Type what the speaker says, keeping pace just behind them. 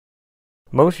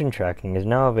Motion tracking is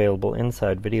now available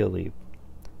inside Videoleap.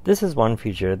 This is one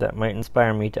feature that might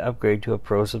inspire me to upgrade to a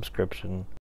pro subscription.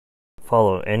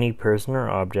 Follow any person or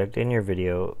object in your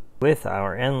video with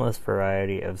our endless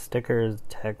variety of stickers,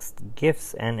 text,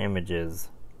 GIFs, and images.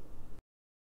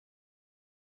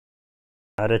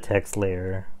 Add a text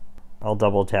layer. I'll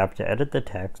double tap to edit the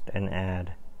text and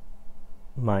add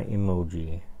my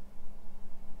emoji.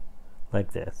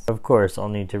 Like this. Of course, I'll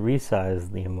need to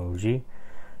resize the emoji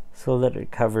so that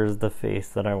it covers the face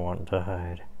that I want to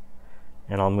hide.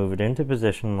 And I'll move it into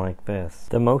position like this.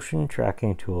 The motion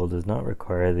tracking tool does not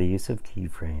require the use of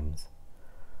keyframes.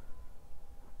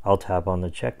 I'll tap on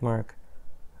the check mark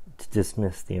to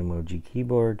dismiss the emoji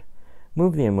keyboard,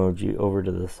 move the emoji over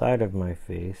to the side of my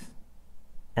face,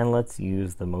 and let's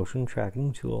use the motion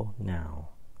tracking tool now.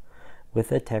 With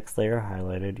the text layer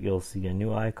highlighted, you'll see a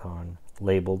new icon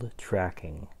labeled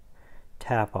tracking.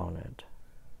 Tap on it.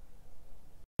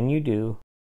 When you do,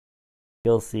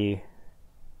 you'll see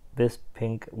this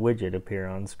pink widget appear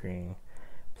on screen.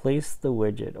 Place the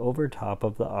widget over top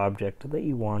of the object that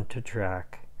you want to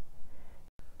track.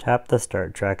 Tap the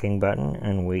Start Tracking button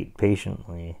and wait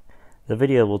patiently. The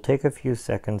video will take a few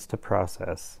seconds to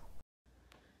process.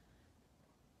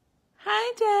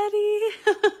 Hi, Daddy.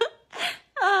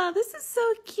 Oh, this is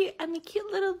so cute. I'm a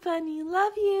cute little bunny.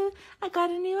 Love you. I got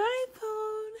a new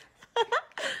iPhone.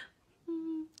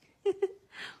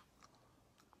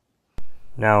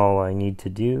 Now all I need to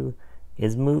do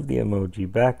is move the emoji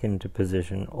back into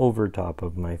position over top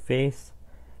of my face,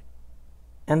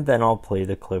 and then I'll play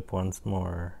the clip once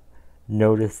more.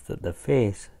 Notice that the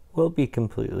face will be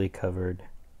completely covered.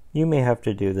 You may have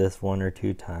to do this 1 or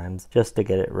 2 times just to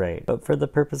get it right, but for the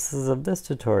purposes of this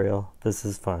tutorial, this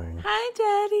is fine. Hi,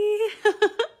 Daddy.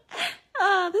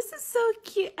 Oh, this is so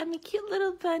cute. I'm a cute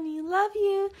little bunny. Love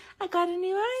you. I got a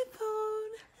new iPhone.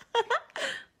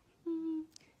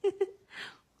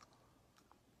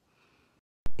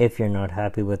 If you're not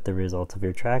happy with the results of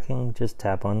your tracking, just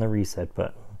tap on the reset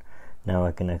button. Now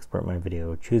I can export my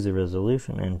video. Choose a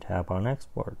resolution and tap on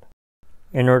export.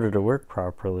 In order to work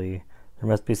properly, there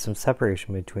must be some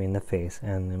separation between the face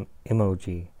and the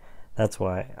emoji. That's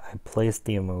why I placed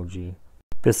the emoji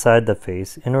beside the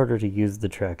face in order to use the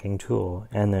tracking tool,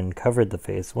 and then covered the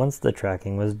face once the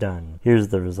tracking was done. Here's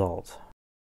the result.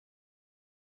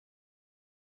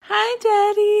 Hi,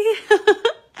 Daddy.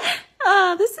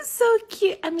 Oh, this is so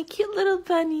cute. I'm a cute little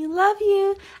bunny. Love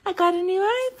you. I got a new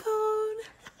iPhone.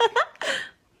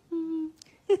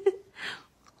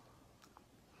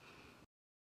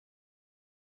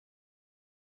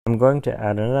 I'm going to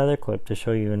add another clip to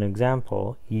show you an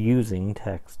example using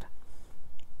text.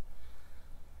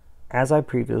 As I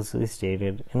previously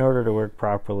stated, in order to work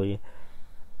properly,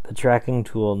 the tracking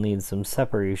tool needs some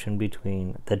separation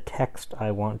between the text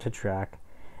I want to track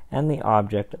and the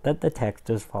object that the text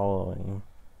is following.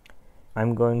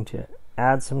 I'm going to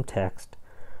add some text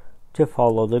to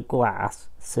follow the glass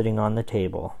sitting on the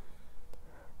table.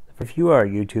 If you are a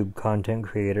YouTube content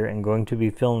creator and going to be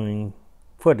filming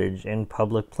footage in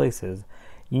public places,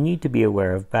 you need to be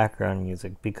aware of background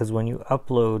music, because when you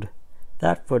upload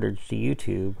that footage to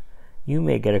YouTube, you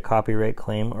may get a copyright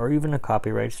claim or even a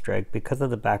copyright strike because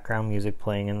of the background music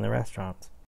playing in the restaurants.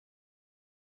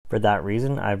 For that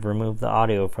reason, I've removed the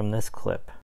audio from this clip.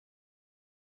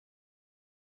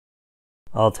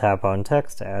 I'll tap on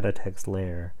text to add a text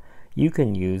layer. You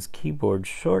can use keyboard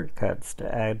shortcuts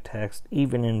to add text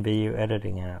even in video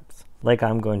editing apps, like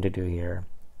I'm going to do here.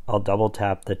 I'll double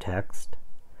tap the text.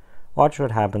 Watch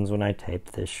what happens when I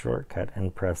type this shortcut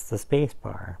and press the space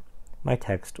bar. My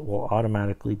text will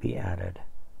automatically be added.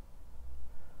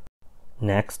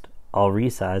 Next, I'll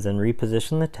resize and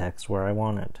reposition the text where I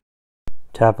want it.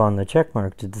 Tap on the check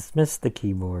mark to dismiss the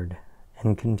keyboard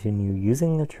and continue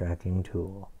using the tracking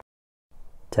tool.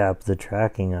 Tap the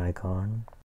tracking icon.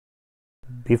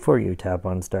 Before you tap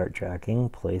on Start Tracking,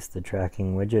 place the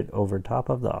tracking widget over top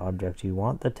of the object you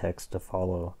want the text to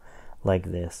follow,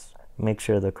 like this. Make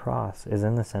sure the cross is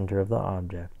in the center of the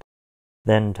object.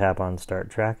 Then tap on Start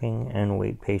Tracking and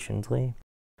wait patiently,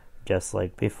 just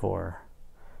like before.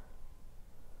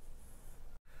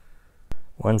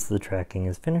 Once the tracking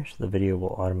is finished, the video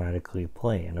will automatically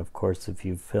play, and of course if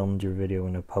you've filmed your video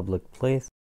in a public place,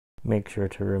 make sure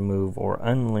to remove or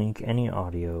unlink any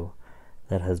audio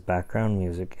that has background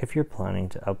music if you're planning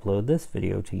to upload this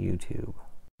video to YouTube.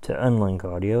 To unlink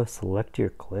audio, select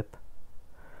your clip,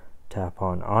 tap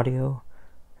on Audio,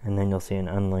 and then you'll see an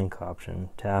unlink option.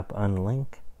 Tap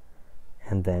Unlink,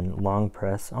 and then long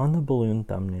press on the balloon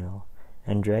thumbnail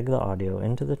and drag the audio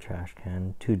into the trash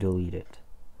can to delete it.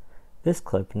 This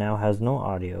clip now has no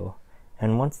audio,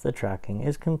 and once the tracking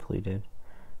is completed,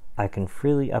 I can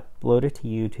freely upload it to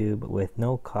YouTube with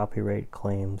no copyright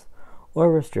claims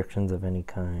or restrictions of any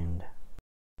kind.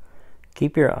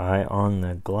 Keep your eye on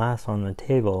the glass on the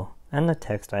table and the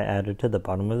text I added to the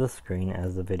bottom of the screen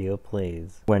as the video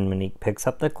plays. When Monique picks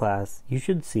up the glass, you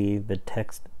should see the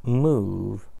text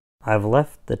move. I've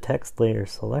left the text layer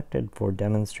selected for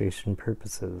demonstration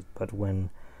purposes, but when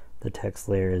the text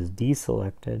layer is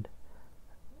deselected,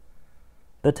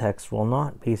 the text will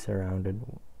not be surrounded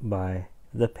by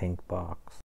the pink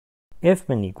box. If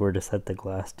Monique were to set the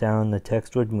glass down, the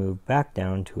text would move back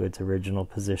down to its original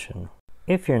position.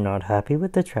 If you're not happy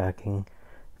with the tracking,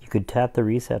 you could tap the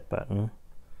reset button.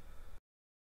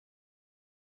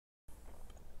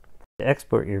 To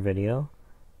export your video,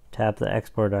 tap the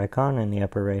export icon in the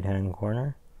upper right hand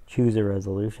corner, choose a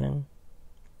resolution,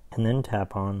 and then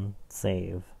tap on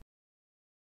save.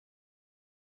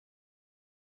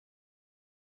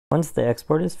 Once the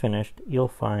export is finished, you'll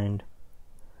find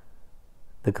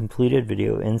the completed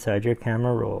video inside your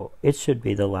camera roll. It should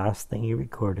be the last thing you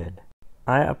recorded.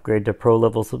 I upgrade to pro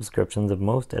level subscriptions of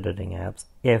most editing apps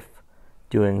if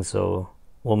doing so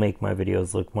will make my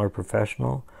videos look more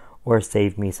professional or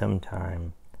save me some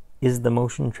time. Is the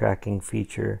motion tracking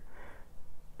feature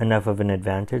enough of an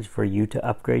advantage for you to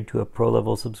upgrade to a pro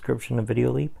level subscription of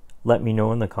Videoleap? Let me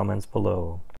know in the comments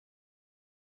below.